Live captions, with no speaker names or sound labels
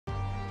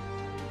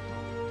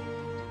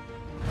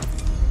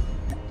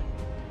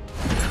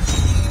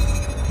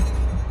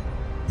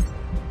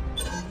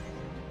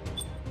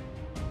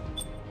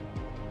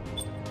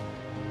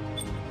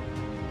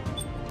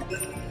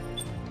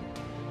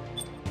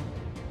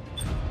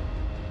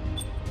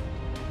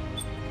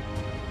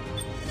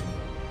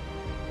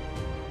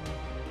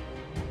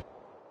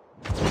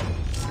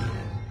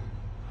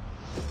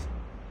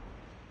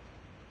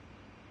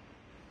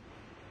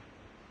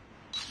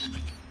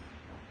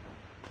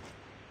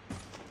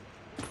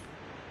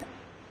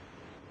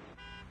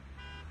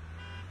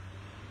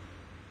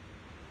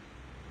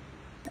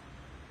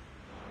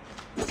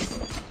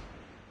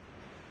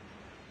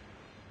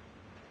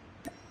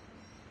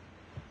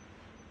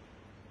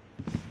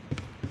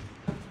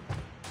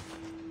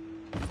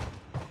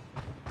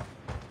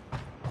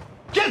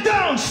Get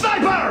down,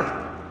 sniper!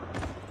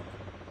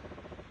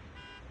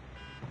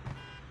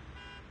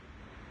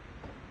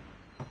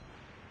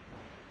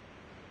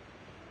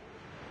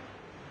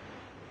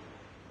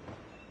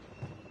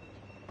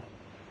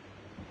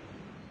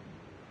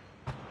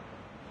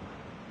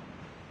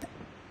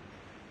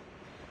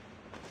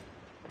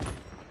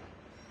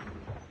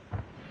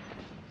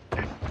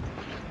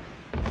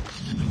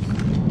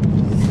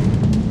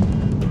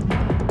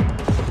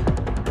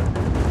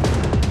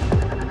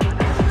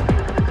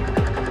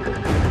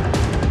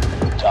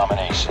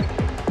 Domination.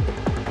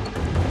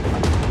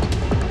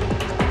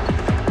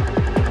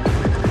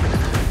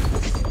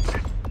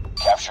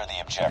 Capture the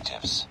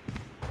objectives.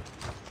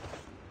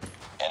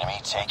 Enemy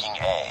taking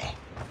A.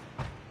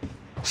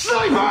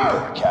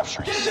 Sniper!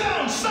 Capturing Get C.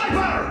 down,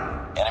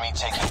 sniper! Enemy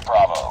taking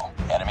Bravo.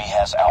 Enemy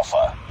has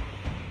Alpha.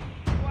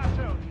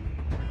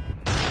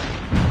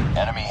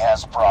 Enemy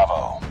has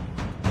Bravo.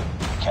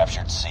 We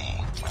captured C.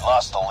 We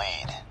lost the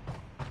lead.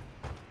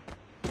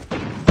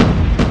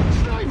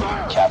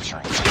 Sniper!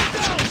 Capturing Get C.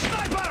 down,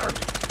 sniper!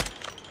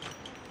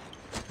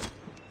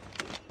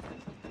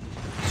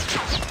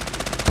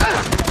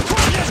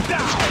 Get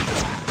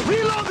down!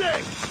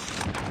 Reloading!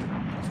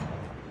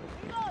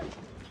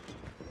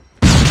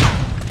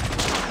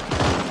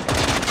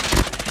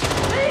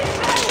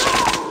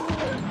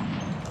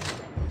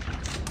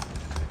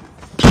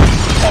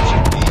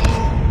 Capturing B.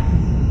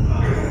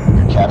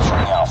 We're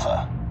capturing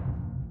Alpha.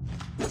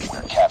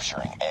 We're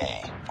capturing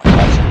A. We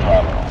captured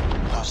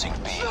Bravo. Losing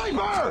B.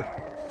 Sniper!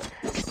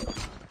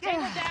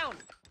 Down.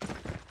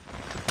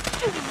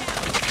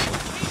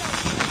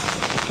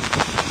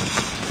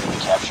 We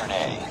captured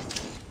A.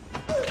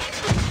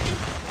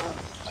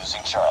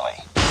 Losing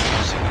Charlie.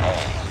 Losing A.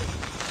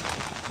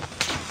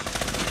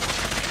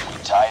 We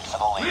tied for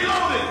the lead.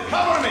 Reloading!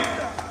 Cover me!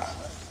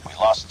 We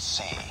lost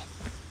C.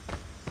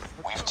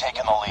 We've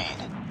taken the lead.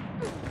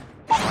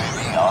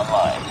 UAV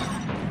online.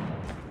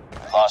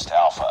 We lost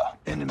Alpha.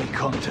 Enemy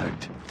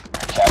contact.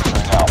 We're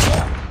capturing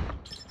Alpha.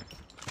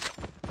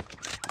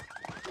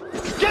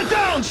 Get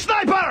down,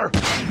 sniper!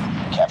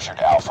 We captured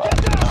Alpha.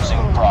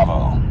 Losing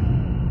Bravo.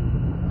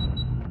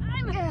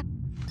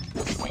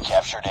 We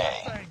captured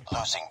A.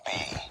 Losing B.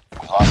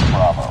 We lost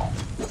Bravo.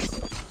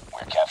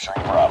 We're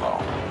capturing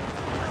Bravo.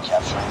 We're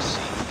capturing C.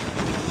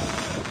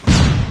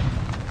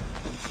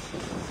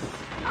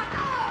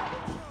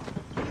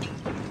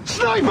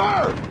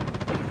 Sniper!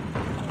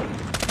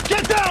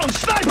 Get down,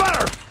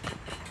 sniper!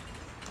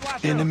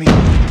 Enemy.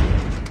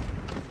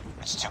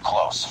 It's too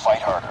close. Fight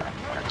harder.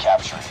 We're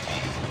capturing B.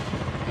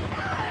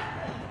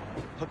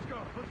 Let's go.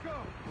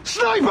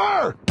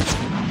 Sniper!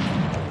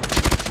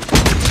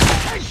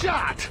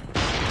 Headshot!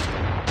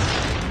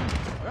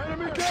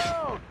 Enemy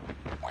down!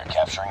 We're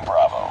capturing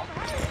Bravo.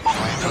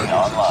 UAV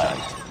online.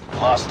 We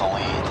lost the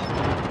lead.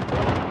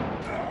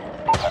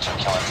 Hunter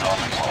killer drone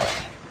deployed.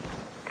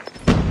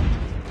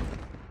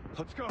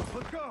 Let's go.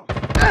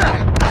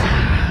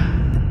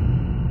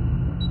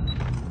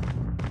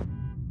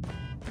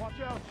 Watch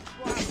out,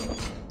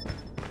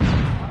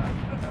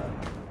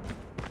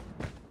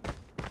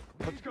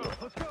 Let's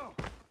go.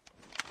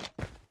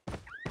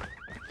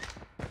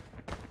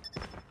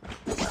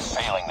 We're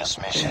failing this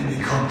mission.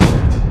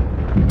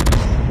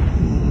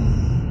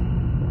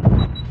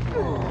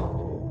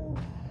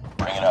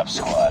 Bring it up,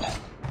 squad.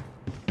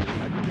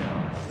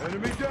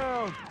 Enemy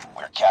down!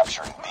 We're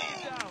capturing B.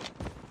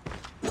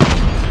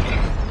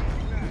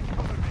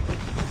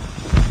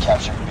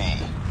 Captured B.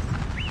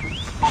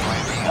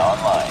 UAV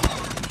online.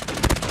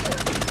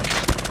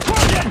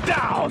 Target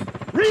down!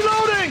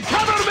 Reloading!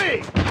 Cover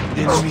me!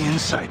 Enemy in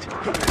sight.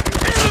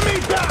 Enemy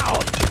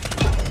down!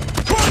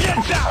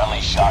 Target down!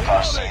 Friendly Shock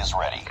RC is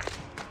ready.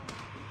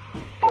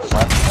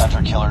 Friendly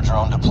Hunter killer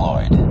drone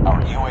deployed.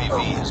 Our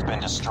UAV has been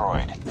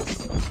destroyed.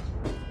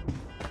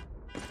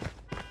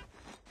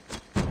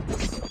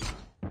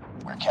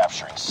 We're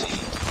capturing C.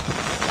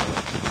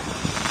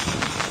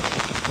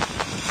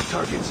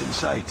 Targets in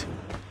sight.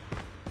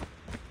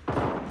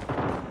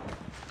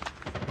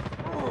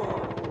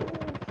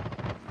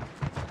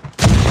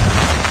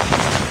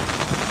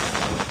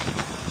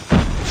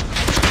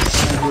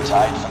 We're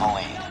tied for the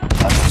lead.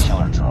 Hunter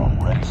killer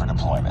drone ready for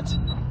deployment.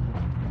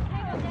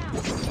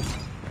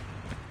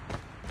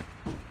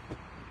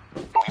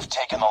 We've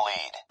taken the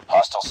lead.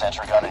 Hostile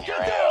sentry gun in your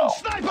AO.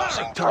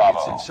 Losing Targets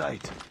Bravo. in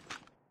sight.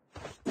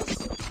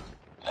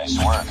 Nice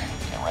work.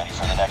 Get ready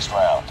for the next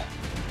round.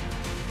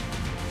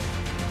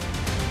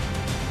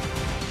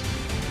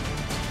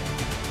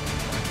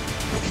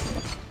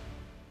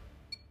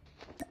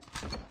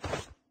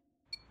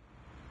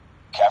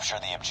 Capture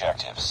the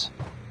objectives.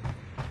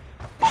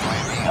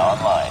 UAV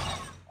online.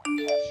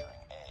 We're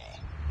capturing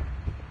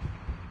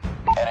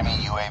A.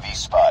 Enemy UAV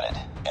spotted.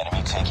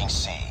 Enemy taking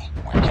C.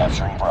 We're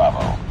capturing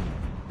Bravo.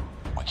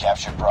 We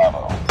captured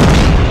Bravo.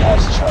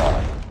 Has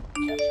Charlie.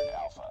 Captured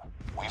Alpha.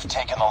 We've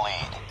taken the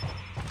lead.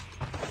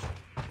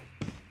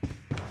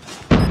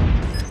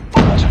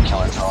 Hunter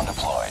killer drone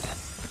deployed.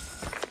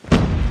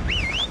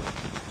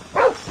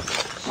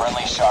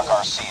 Friendly Shock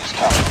RC is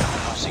coming.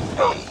 Losing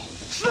B.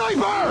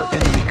 Sniper!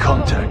 Enemy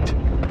contact.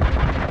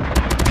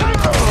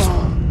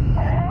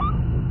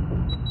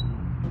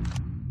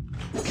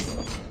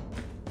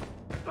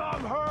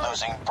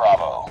 Losing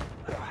Bravo.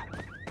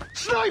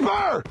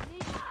 Sniper!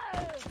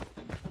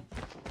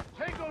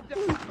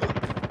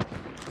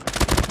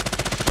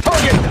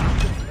 Target down!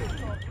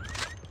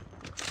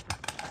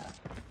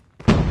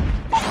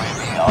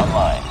 UAV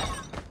online.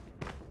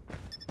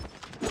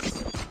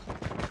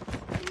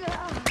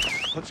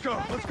 Let's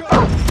go, let's go!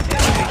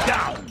 Enemy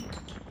down!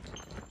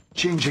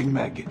 Changing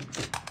mag.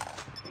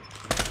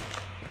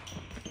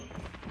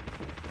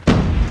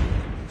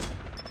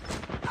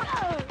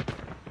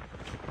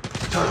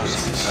 Target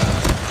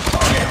inside.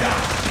 Target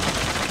down!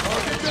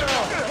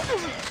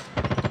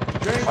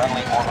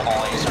 Friendly orbital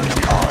laser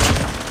deployed.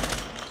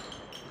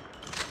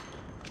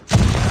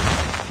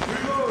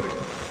 Reloading!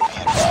 Be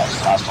advised,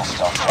 hostile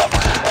stealth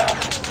chopper inbound.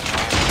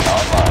 UAV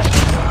online.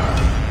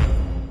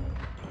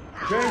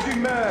 Changing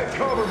mag,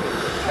 cover me!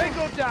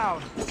 Tango down!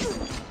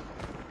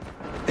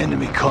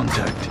 Enemy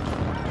contact.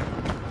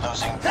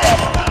 Losing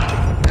Bravo.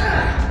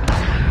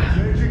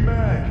 Changing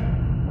mag.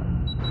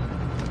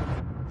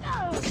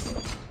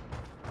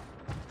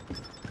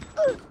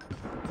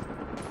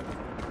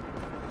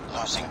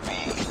 Losing B.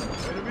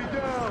 Enemy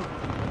down.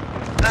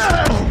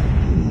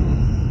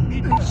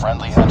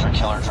 Friendly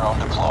hunter-killer drone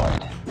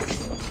deployed.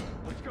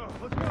 Let's go,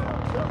 let's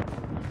go.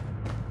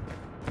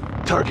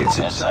 Targets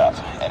Heads inside.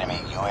 up. Enemy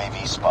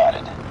UAV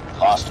spotted.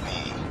 Lost B.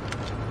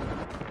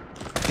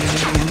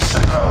 Enemy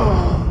inside.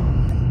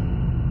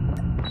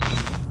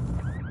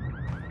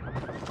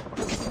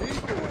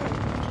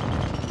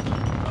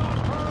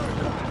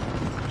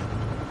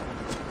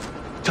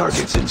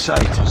 Targets in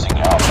sight. Losing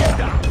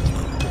Alpha.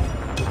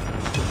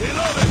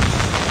 Reloading.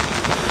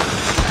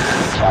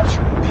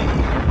 Capturing B.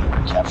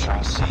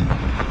 Capturing C.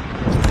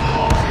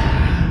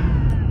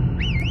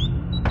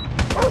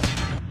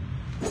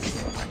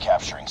 We're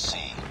capturing C.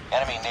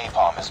 Enemy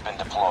napalm has been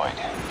deployed.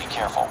 Be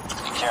careful.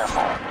 Be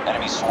careful.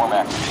 Enemy swarm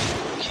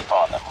activated. Keep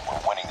on them.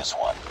 We're winning this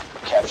one.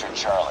 Captured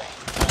Charlie.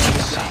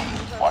 Losing C.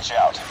 Watch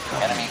out.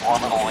 Enemy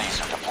orbital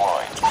laser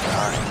deployed. We're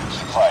hurting.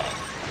 Keep fighting.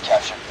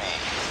 Captured B.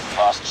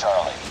 Lost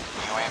Charlie.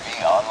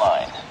 UAV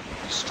online.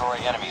 Destroy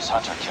enemy's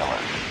hunter-killer.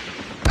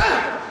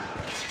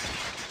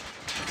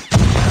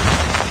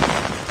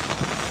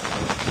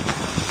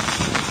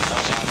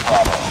 Losing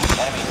Bravo.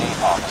 Enemy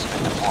napalm has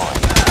been deployed.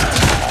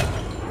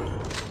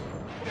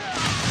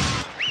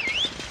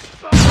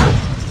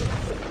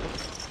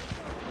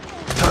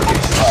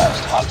 Targets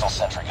Advised, hostile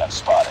sentry gun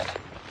spotted.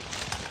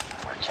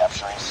 We're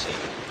capturing C.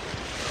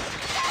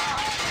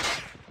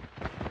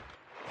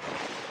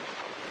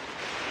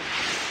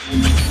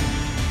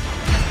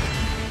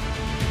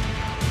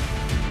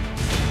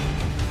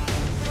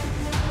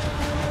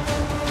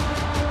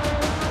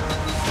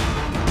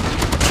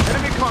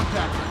 Enemy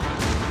contact!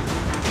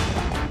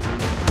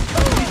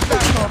 He's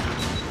back up!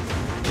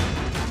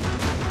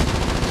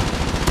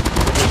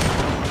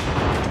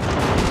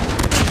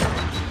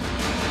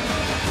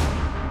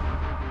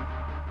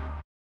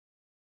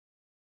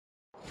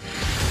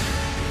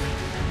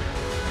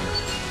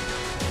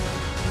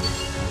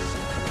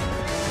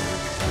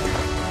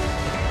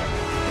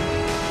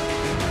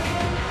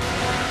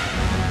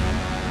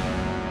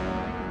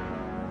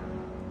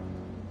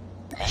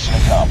 Mission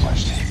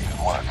accomplished.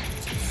 Good work.